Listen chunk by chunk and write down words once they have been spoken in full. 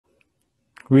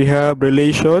we have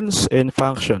relations and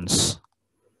functions.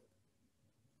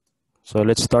 So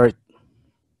let's start.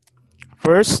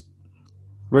 First,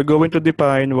 we're going to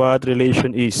define what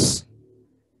relation is.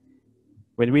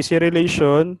 When we say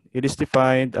relation, it is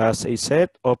defined as a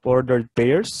set of ordered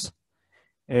pairs,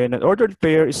 and an ordered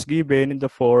pair is given in the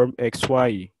form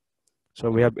xy.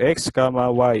 So we have x comma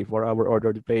y for our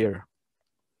ordered pair.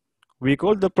 We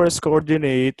call the first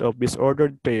coordinate of this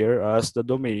ordered pair as the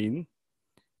domain,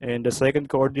 and the second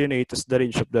coordinate is the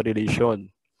range of the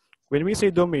relation. When we say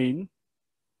domain,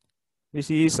 this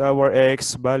is our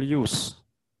x values.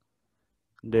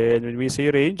 Then when we say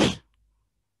range,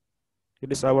 it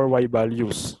is our y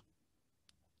values.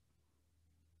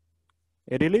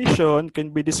 A relation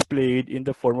can be displayed in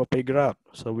the form of a graph.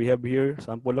 So we have here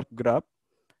sample of graph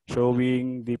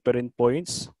showing different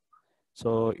points.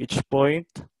 So each point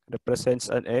represents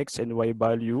an x and y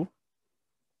value.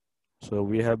 So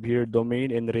we have here domain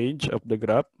and range of the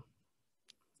graph.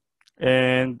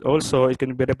 And also it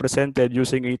can be represented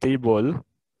using a table.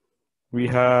 We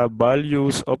have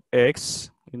values of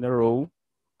x in a row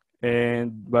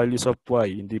and values of y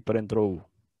in different row.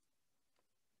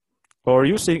 Or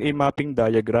using a mapping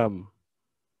diagram.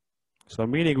 So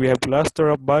meaning we have cluster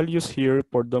of values here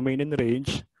for domain and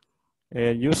range,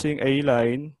 and using a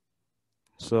line,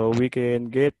 so we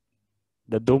can get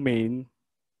the domain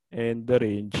and the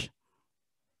range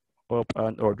of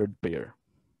an ordered pair.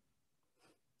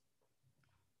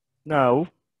 Now,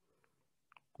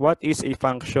 what is a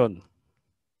function?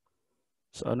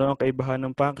 So ano ang kaibahan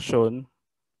ng function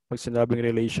pag sinabing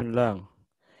relation lang?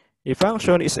 A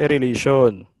function is a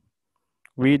relation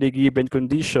with a given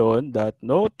condition that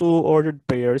no two ordered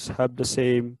pairs have the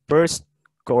same first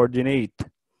coordinate,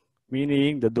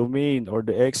 meaning the domain or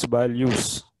the x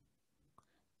values.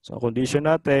 So ang condition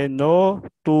natin, no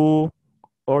two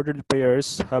ordered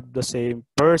pairs have the same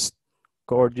first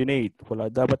coordinate.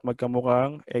 Wala dapat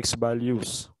magkamukhang x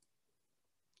values.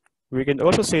 We can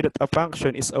also say that a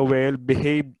function is a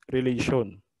well-behaved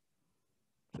relation.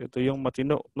 So ito yung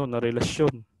matino na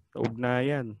relasyon, na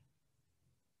ugnayan.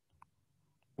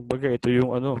 Kumbaga, ito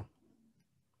yung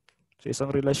sa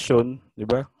isang relasyon, di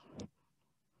ba?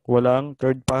 Walang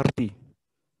third party.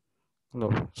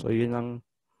 So yun ang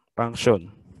function.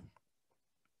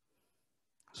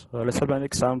 So let's have an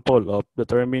example of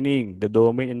determining the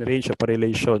domain and range of a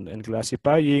relation and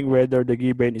classifying whether the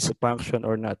given is a function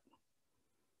or not.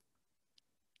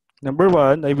 Number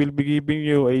one, I will be giving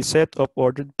you a set of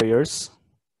ordered pairs.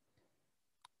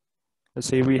 Let's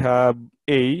say we have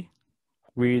A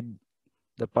with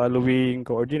the following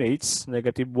coordinates,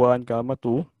 -1,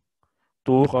 2,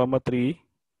 2, 3,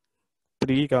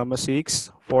 3,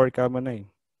 6, 4, 9.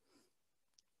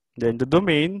 Then the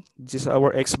domain, this is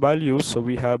our x values. So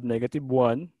we have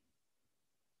 -1,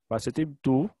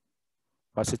 +2,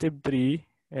 +3,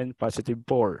 and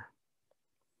 +4.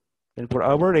 And for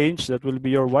our range, that will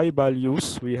be your y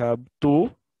values. We have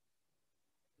 2,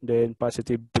 then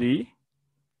 +3,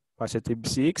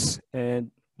 +6,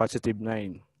 and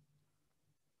 +9.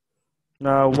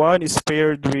 Now, 1 is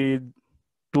paired with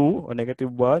 2, or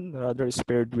 -1. The other is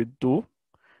paired with 2.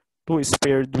 2 is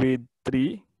paired with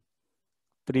 3.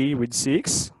 3 with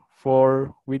 6.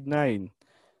 4 with 9.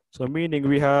 So meaning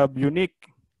we have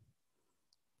unique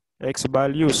x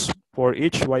values for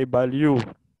each y value.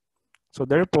 So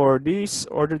therefore, this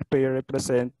ordered pair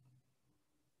represent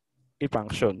a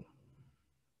function.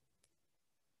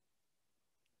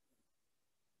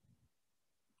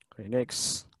 Okay,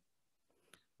 next.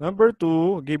 Number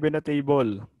 2, given a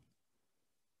table.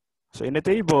 So in a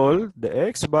table, the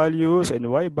x values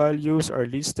and y values are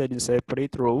listed in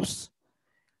separate rows.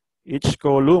 Each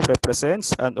column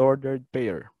represents an ordered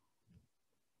pair.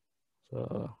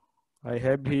 So I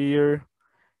have here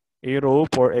a row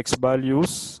for x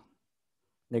values,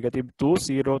 -2,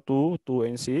 0, 2, 2,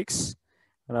 and 6.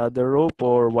 Another row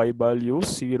for y values,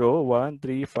 0, 1,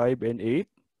 3, 5, and 8.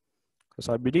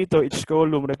 So sabi dito, each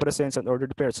column represents an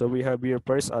ordered pair. So we have here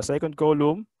first, second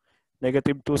column,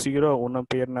 -2, 0, unang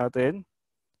pair natin.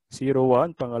 0,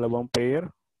 1, pangalawang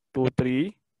pair. 2,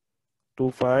 3,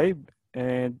 2, 5,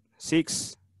 and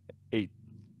 6, 8.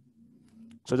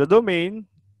 So the domain,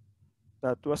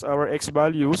 that was our x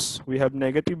values. We have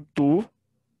 -2,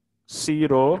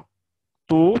 0,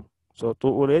 2. So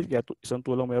 2 ulit, kaya isang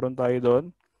 2 lang meron tayo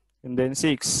doon. And then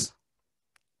 6.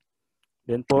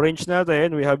 Then for range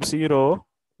natin, we have 0,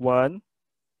 1,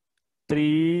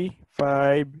 3,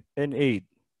 5, and 8.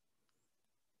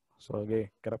 So okay,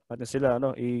 karap natin sila,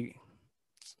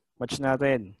 i-match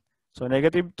natin. So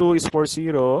 -2 is for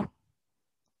 0,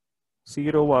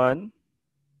 0, 1,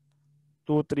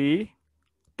 2, 3,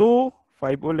 2,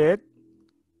 5 ulit,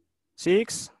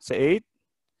 6 sa 8.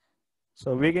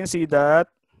 So we can see that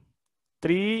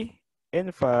 3 and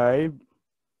 5,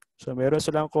 so meron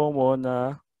silang common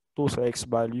na 2 sa x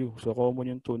value. So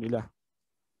common yung 2 nila.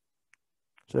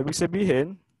 So ibig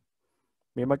sabihin,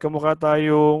 may magkamukha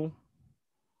tayong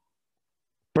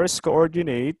first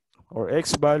coordinate or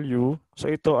x value.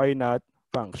 So ito ay not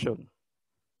function.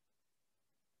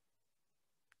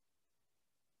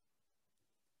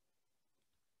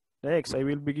 Next, I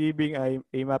will be giving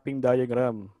a mapping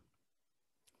diagram.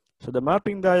 So the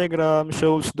mapping diagram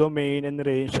shows domain and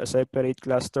range a separate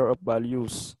cluster of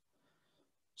values.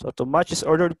 So to match this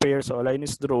ordered pair, so a line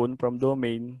is drawn from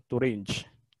domain to range.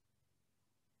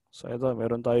 So ito,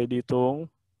 meron tayo ditong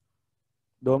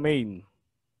domain.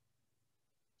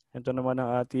 Ito naman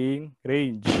ang ating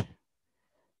range.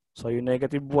 So yung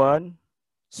negative 1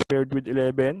 is paired with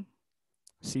 11,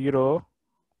 0,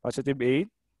 positive 8,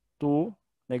 2,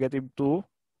 negative 2,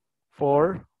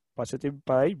 4, positive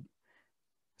 5,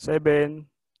 7,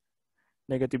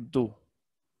 negative 2.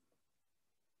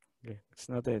 Okay,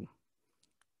 next natin.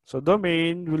 So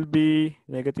domain will be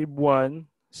negative 1,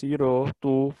 0,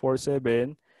 2, 4,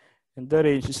 7. And the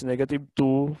range is negative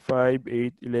 2, 5,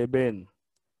 8, 11.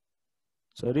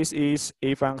 So this is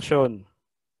a function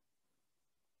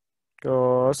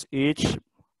because each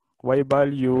y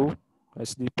value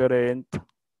has different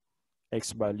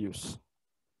x values.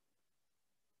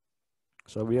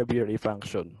 So we have here a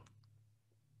function.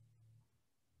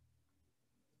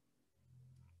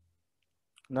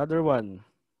 Another one.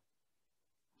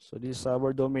 So this is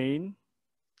our domain.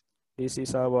 This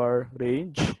is our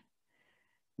range.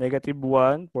 Negative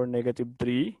 1 for negative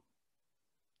 3.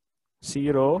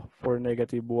 0 for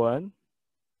negative 1.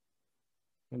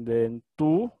 And then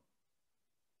 2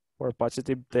 for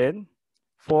positive 10.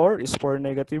 4 is for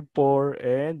negative 4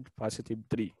 and positive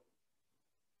 3.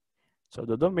 So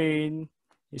the domain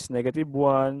is negative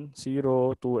 1,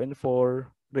 0, 2, and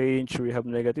 4. Range, we have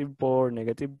negative 4,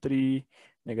 negative 3,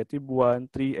 negative 1,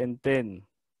 3, and 10.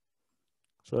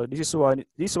 So this one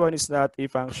is not a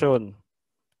function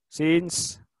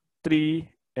since 3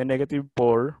 and negative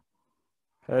 4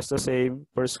 has the same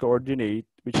first coordinate,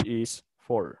 which is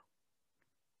 4.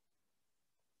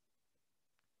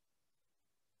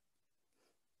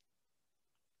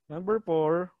 Number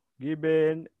 4,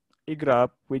 given a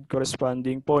graph with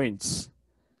corresponding points.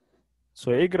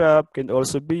 So a graph can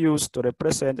also be used to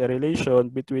represent a relation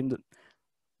between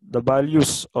the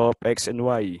values of x and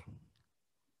y.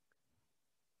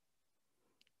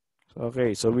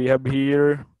 Okay, so we have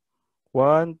here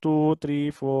 1, 2,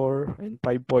 3, 4, and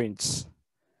 5 points.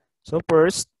 So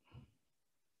first,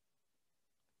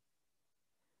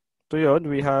 ito yun,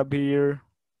 we have here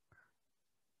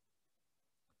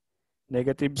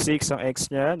negative 6 ang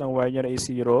x niya, ang y niya na is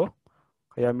 0.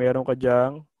 Kaya meron ka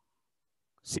dyang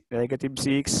negative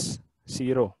 6,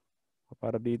 0.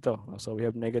 Para dito. So we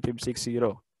have negative 6,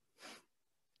 0.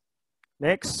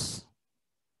 Next.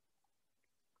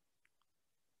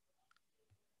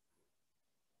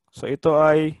 So ito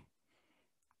ay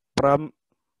from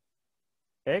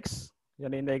x.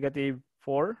 Yan ay negative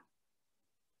 4.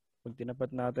 Pag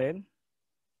tinapat natin,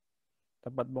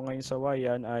 tapat mo ngayon sa y,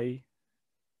 yan ay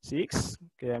 6.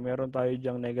 Kaya meron tayo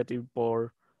dyang negative 4,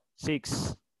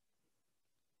 6.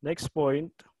 Next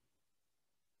point.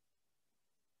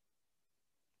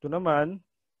 Ito naman,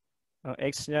 ang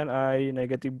x niyan ay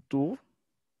negative 2.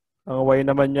 Ang y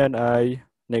naman niyan ay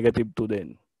negative 2 din.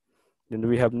 Then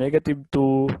we have negative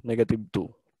 2, negative 2.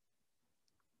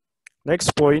 Next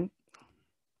point.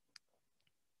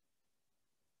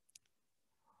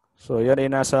 So yan ay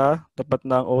nasa tapat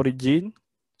ng origin.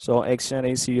 So ang x niyan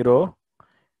ay 0.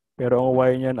 Pero ang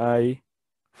y niyan ay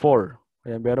 4.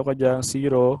 Kaya meron ka dyan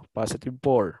 0, positive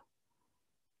 4.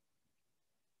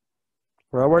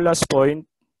 For our last point,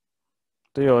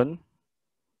 ito yun.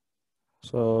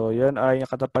 So yan ay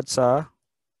nakatapat sa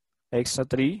x na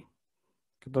 3.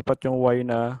 Katapat yung y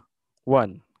na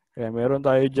 1. Kaya meron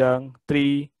tayo dyan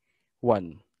 3,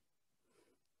 1.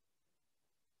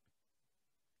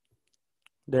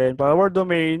 Then power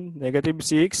domain, negative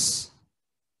 6,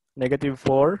 negative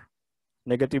 4,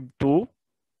 negative 2,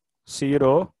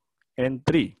 0, and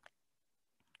 3.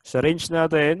 Sa range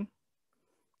natin,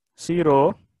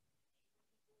 0,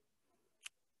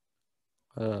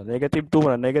 negative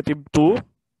 2, negative 2,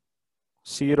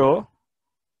 0,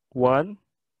 1,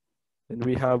 then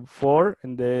we have 4,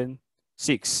 and then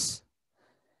 6.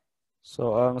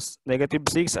 So ang negative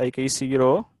 6 ay kay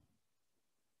 0,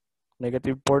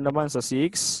 negative 4 naman sa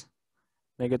 6,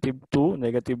 negative 2,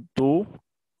 negative 2,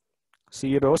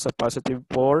 0 sa positive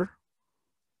 4,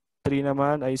 3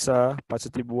 naman ay sa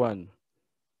positive 1.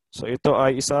 So ito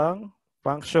ay isang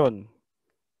function.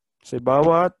 Kasi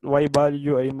bawat y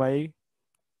value ay may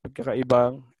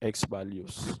pagkakaibang x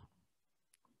values.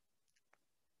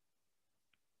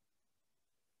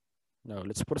 Now,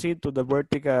 let's proceed to the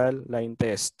vertical line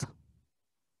test.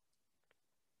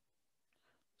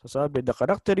 So sabi, the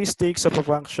characteristics of a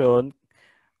function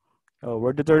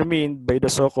were determined by the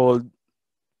so-called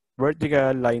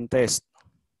vertical line test.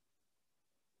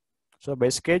 So by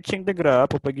sketching the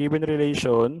graph of a given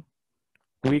relation,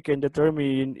 we can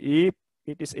determine if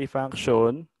it is a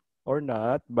function or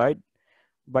not by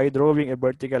drawing a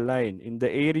vertical line in the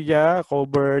area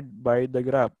covered by the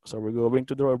graph. So we're going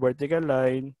to draw a vertical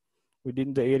line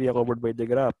within the area covered by the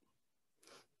graph.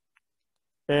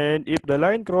 And if the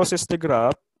line crosses the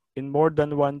graph in more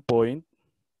than one point,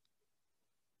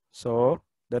 so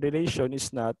the relation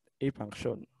is not a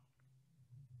function.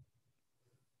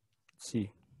 Let's see.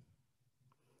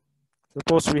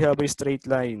 Suppose we have a straight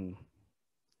line.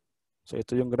 So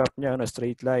ito yung graph niya,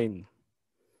 straight line.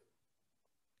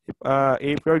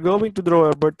 If we're going to draw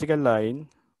a vertical line,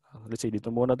 let's say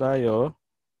dito muna tayo.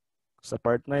 Sa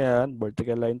part na yan,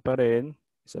 vertical line pa rin.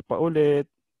 Isa pa ulit.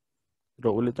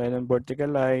 Draw ulit tayo ng vertical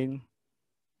line.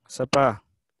 Isa pa.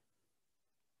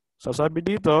 So sabi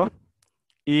dito,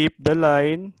 if the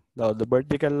line, the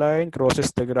vertical line crosses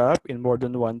the graph in more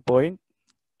than one point,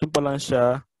 dun pa lang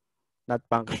siya not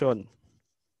function.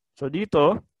 So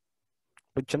dito,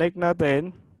 pag chinek natin,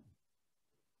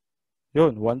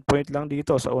 yun, 1 point lang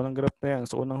dito sa unang graph na yan,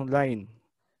 sa unang line.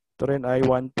 Ito rin ay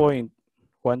 1 point.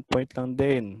 1 point lang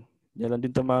din. Yan lang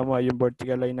din tumama yung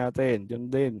vertical line natin.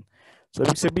 Yun din. So,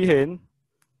 ibig sabihin,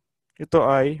 ito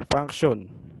ay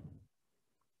function.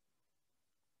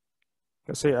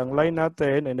 Kasi ang line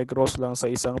natin ay nag-cross lang sa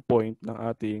isang point ng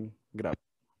ating graph.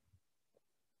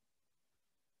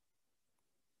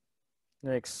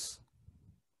 Next.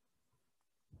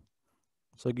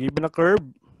 So, given a curve,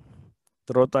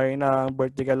 draw tayo ng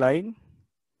vertical line.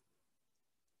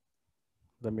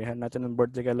 Damihan natin ng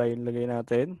vertical line lagay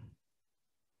natin.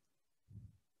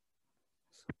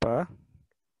 Isa pa.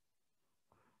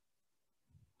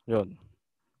 Yun.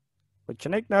 Pag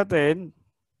chinek natin,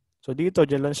 so dito,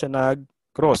 dyan lang siya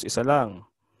nag-cross. Isa lang.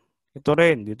 Ito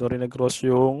rin. Dito rin nag-cross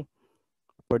yung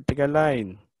vertical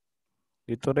line.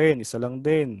 Dito rin. Isa lang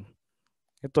din.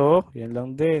 Ito, yan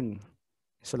lang din.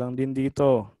 Isa lang din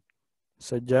dito.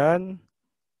 Isa dyan.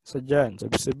 Isa dyan. So,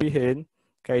 ibig sabihin,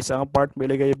 kaya isang part may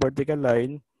ilagay yung vertical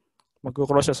line,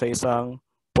 magkukross siya sa isang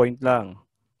point lang.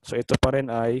 So, ito pa rin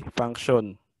ay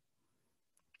function.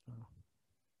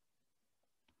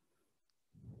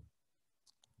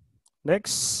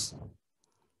 Next.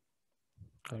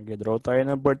 Draw tayo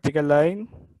ng vertical line.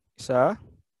 Isa.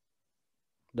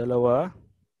 Dalawa.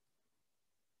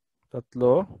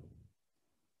 Tatlo.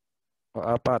 O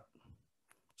apat.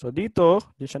 So, dito,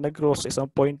 di siya nag-cross isang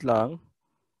point lang.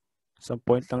 Isang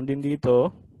point lang din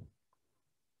dito.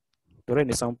 Ito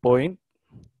rin, isang point.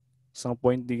 Isang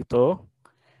point dito.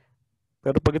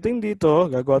 Pero pagdating dito,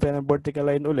 gagawa tayo ng vertical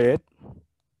line ulit.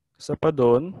 Isa pa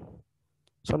doon.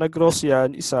 So, nag-cross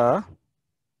yan. Isa.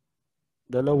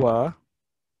 Dalawa.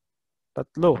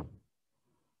 Tatlo.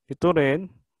 Ito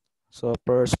rin. So,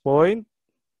 first point.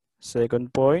 Second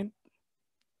point.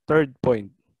 Third point.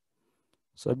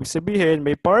 So, ibig sabihin,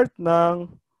 may part ng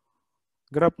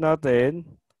graph natin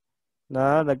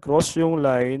na nag-cross yung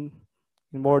line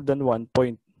in more than one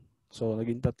point. So,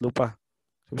 naging tatlo pa.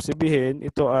 So, ibig sabihin,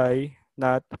 ito ay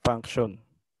not function.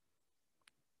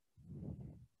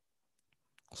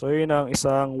 So, yun ang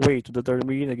isang way to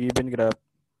determine a given graph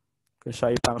kung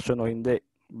siya ay function o hindi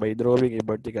by drawing a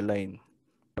vertical line.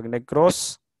 Pag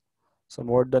nag-cross sa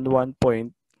more than one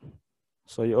point,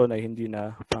 so yun ay hindi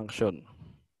na function.